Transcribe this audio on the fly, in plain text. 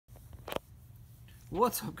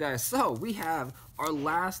What's up, guys? So we have our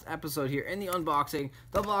last episode here in the unboxing.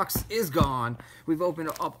 The box is gone. We've opened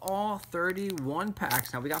up all 31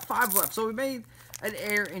 packs. Now we got 5 left, so we made an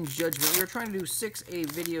error in judgment. We were trying to do 6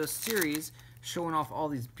 video series showing off all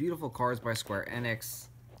these beautiful cards by Square Enix,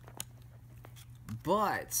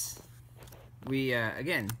 but we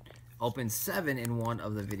again opened 7 in one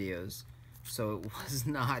of the videos, so it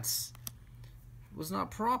was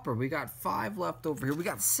not proper. We got 5 left over here. We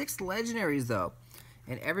got 6 legendaries though.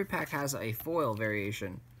 And every pack has a foil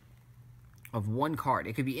variation of one card.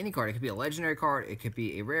 It could be any card. It could be a legendary card. It could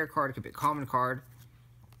be a rare card. It could be a common card.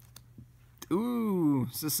 Ooh,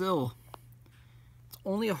 Cecile. It's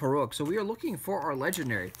only a heroic. So we are looking for our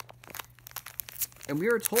legendary. And we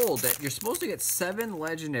are told that you're supposed to get 7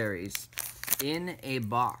 legendaries in a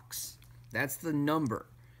box. That's the number.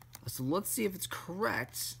 So let's see if it's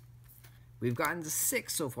correct. We've gotten to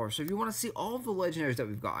 6 so far. So if you want to see all of the legendaries that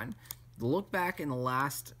we've gotten, look back in the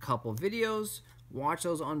last couple videos, watch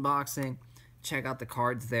those unboxing, check out the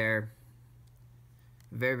cards there.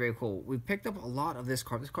 Very, very cool. We picked up a lot of this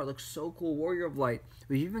card. This card looks so cool. Warrior of Light.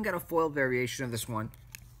 We've even got a foil variation of this one.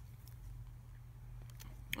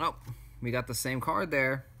 Oh, we got the same card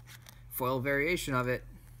there. Foil variation of it.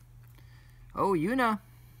 Oh, Yuna.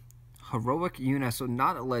 Heroic Yuna. So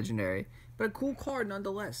not a legendary, but a cool card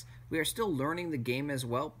nonetheless. We are still learning the game as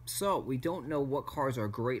well, so we don't know what cards are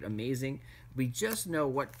great, amazing. We just know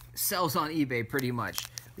what sells on eBay pretty much.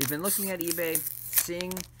 We've been looking at eBay,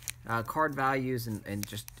 seeing card values, and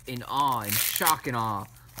just in awe, in shock and awe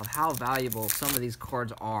of how valuable some of these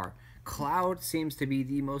cards are. Cloud seems to be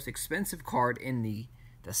the most expensive card in the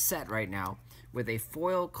set right now, with a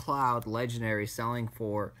foil Cloud legendary selling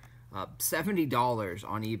for $70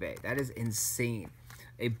 on eBay. That is insane.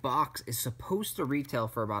 A box is supposed to retail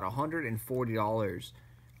for about $140.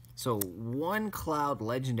 So one Cloud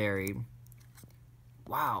legendary.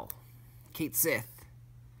 Wow. Kate Sith.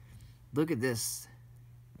 Look at this.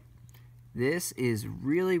 This is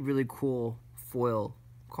really, really cool foil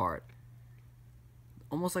card.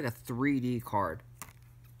 Almost like a 3D card.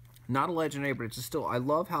 Not a legendary, but it's just still, I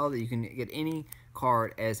love how that you can get any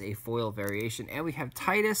card as a foil variation. And we have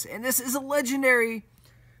Titus, and this is a legendary.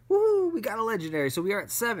 Woohoo, we got a legendary. So we are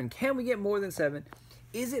at 7. Can we get more than 7?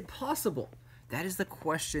 Is it possible? That is the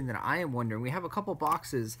question that I am wondering. We have a couple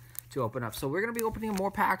boxes to open up. So we're going to be opening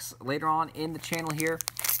more packs later on in the channel here.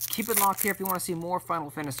 Keep it locked here if you want to see more Final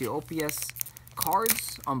Fantasy Opus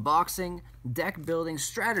cards, unboxing, deck building,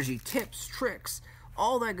 strategy, tips, tricks,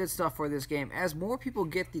 all that good stuff for this game. As more people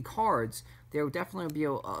get the cards, there will definitely be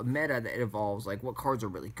a meta that evolves, like what cards are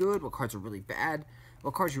really good, what cards are really bad,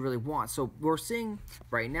 what cards you really want. So we're seeing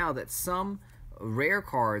right now that some rare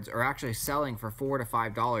cards are actually selling for $4 to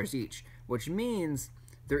 $5 each, which means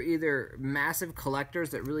they're either massive collectors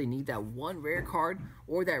that really need that one rare card,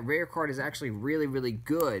 or that rare card is actually really, really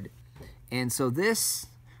good. And so this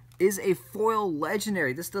is a foil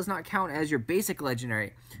legendary. This does not count as your basic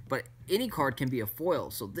legendary, but any card can be a foil.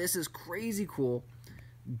 So this is crazy cool.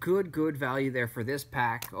 Good value there for this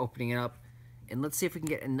pack, opening it up. And let's see if we can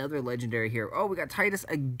get another legendary here. Oh, we got Titus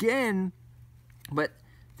again, but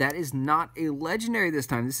that is not a legendary this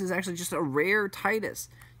time. This is actually just a rare Titus.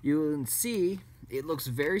 You can see it looks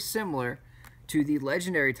very similar to the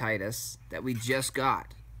legendary Titus that we just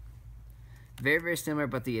got. Very, very similar,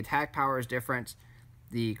 but the attack power is different.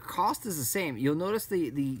 The cost is the same. You'll notice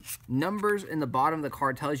the numbers in the bottom of the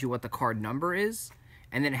card tells you what the card number is,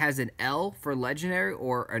 and then it has an L for legendary,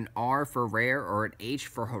 or an R for rare, or an H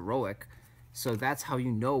for heroic. So that's how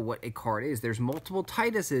you know what a card is. There's multiple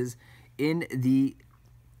Tituses in the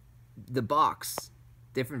box,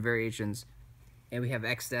 different variations, and we have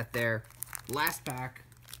X-Death there. Last pack.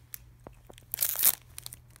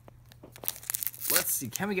 Let's see,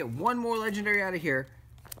 can we get one more legendary out of here?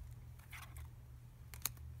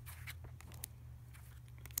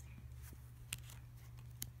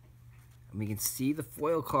 And we can see the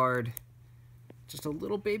foil card, just a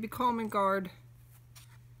little baby common card.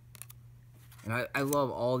 And I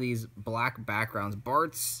love all these black backgrounds.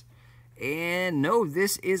 Bart's. And no,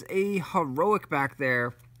 this is a heroic back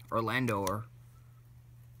there. Orlando.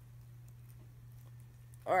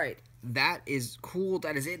 Alright, that is cool.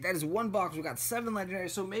 That is it. That is one box. We got 7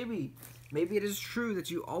 legendaries. So maybe it is true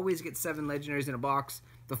that you always get 7 legendaries in a box.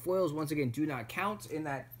 The foils, once again, do not count in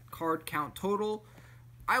that card count total.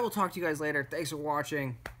 I will talk to you guys later. Thanks for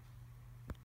watching.